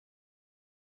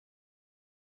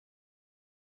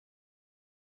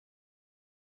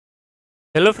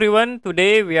Hello everyone,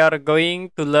 today we are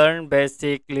going to learn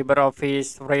basic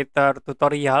LibreOffice Writer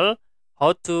tutorial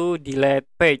how to delete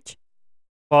page.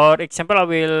 For example, I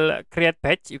will create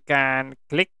page. You can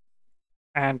click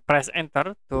and press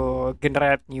enter to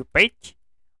generate new page,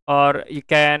 or you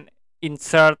can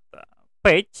insert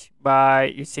page by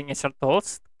using insert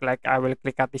tools. Like I will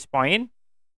click at this point,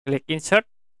 click insert,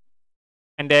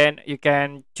 and then you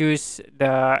can choose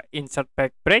the insert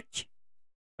page bridge.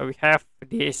 So we have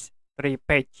this three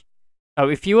page. Now,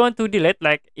 if you want to delete,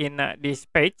 like in this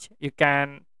page, you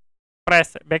can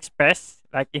press backspace,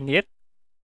 like in here,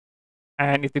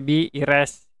 and it will be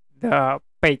erase the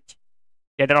page.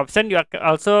 The other option you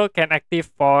also can active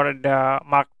for the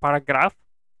mark paragraph,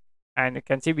 and you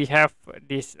can see we have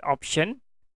this option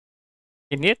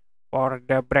in it for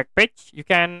the break page. You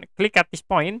can click at this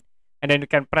point, and then you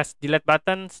can press delete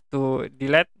buttons to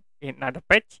delete in another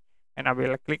page. And I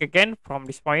will click again from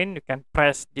this point. You can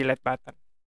press delete button.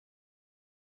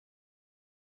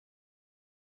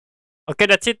 Okay,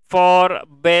 that's it for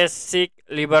basic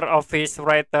LibreOffice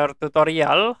Writer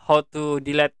tutorial, how to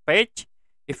delete page.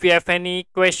 If you have any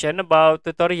question about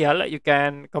tutorial, you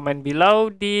can comment below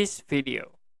this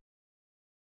video.